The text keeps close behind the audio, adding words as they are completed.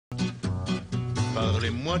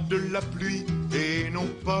Parlez-moi de la pluie et non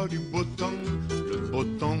pas du beau temps. Le beau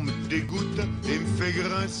temps me dégoûte et me fait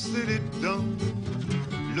grincer les dents.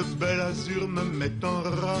 Le bel azur me met en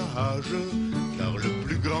rage, car le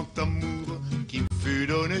plus grand amour qui me fut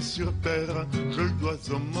donné sur terre, je le dois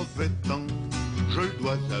au mauvais temps, je le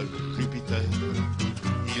dois à Jupiter.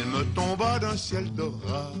 Il me tomba d'un ciel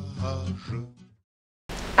d'orage.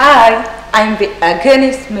 I'm the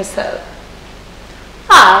agonist muscle.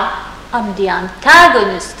 I'm the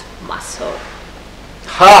antagonist muscle.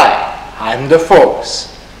 Hi, I'm the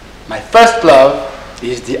force. My first love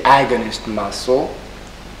is the agonist muscle.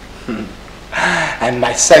 And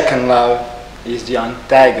my second love is the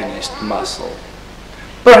antagonist muscle.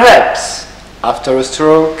 Perhaps after a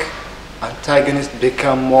stroke, antagonists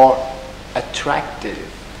become more attractive,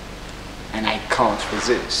 and I can't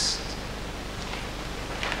resist.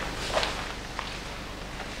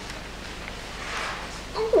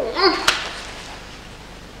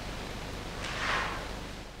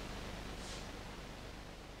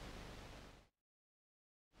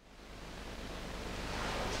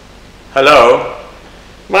 Hello,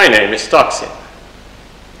 my name is Toxin.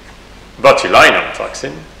 Botulinum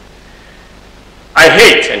toxin. I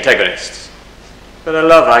hate antagonists, but I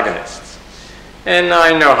love agonists, and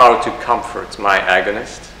I know how to comfort my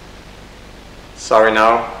agonist. Sorry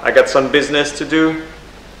now, I got some business to do.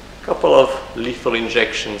 Couple of lethal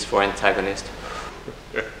injections for antagonist.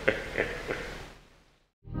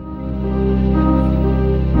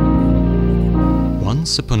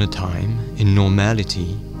 Once upon a time, in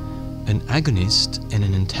normality, an agonist and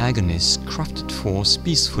an antagonist crafted force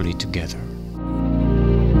peacefully together.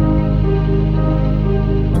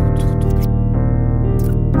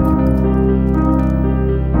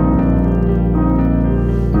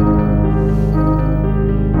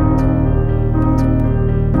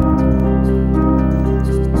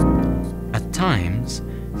 At times,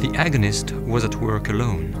 the agonist was at work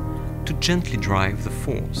alone to gently drive the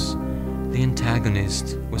force. The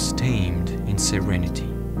antagonist was tamed in serenity.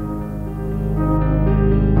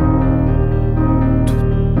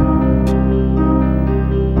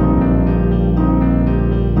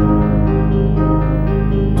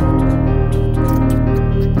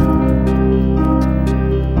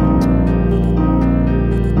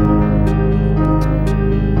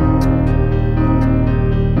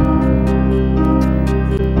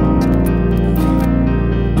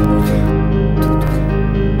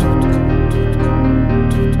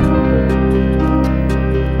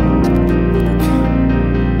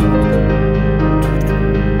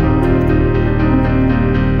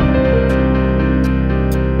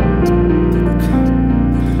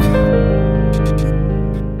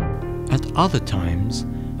 Other times,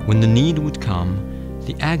 when the need would come,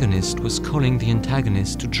 the agonist was calling the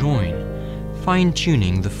antagonist to join,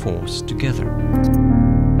 fine-tuning the force together.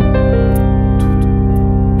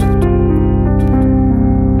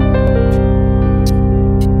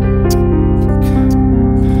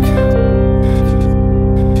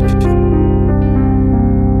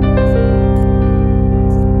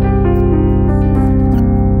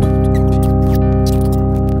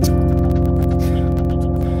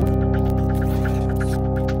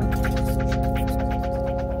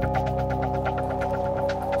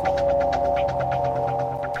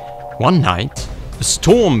 One night, a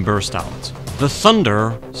storm burst out. The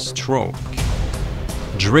thunder struck.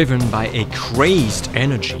 Driven by a crazed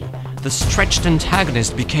energy, the stretched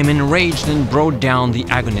antagonist became enraged and brought down the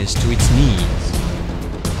agonist to its knees.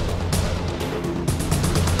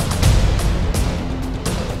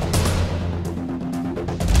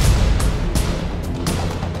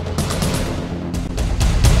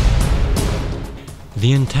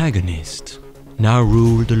 The antagonist now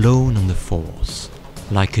ruled alone on the force,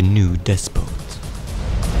 like a new despot.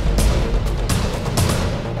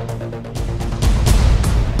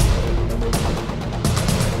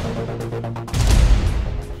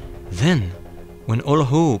 Then, when all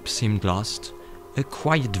hope seemed lost, a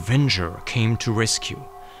quiet avenger came to rescue.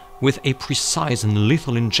 With a precise and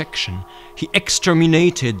lethal injection, he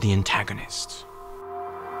exterminated the antagonist.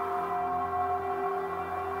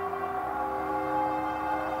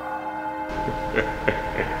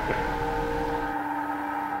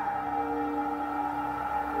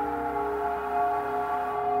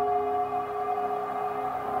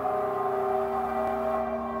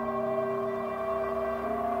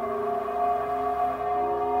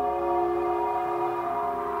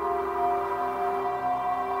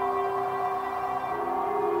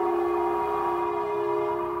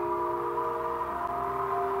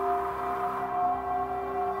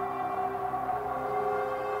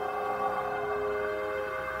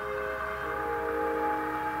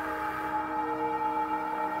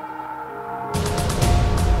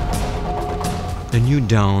 The new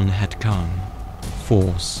dawn had come.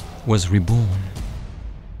 Force was reborn.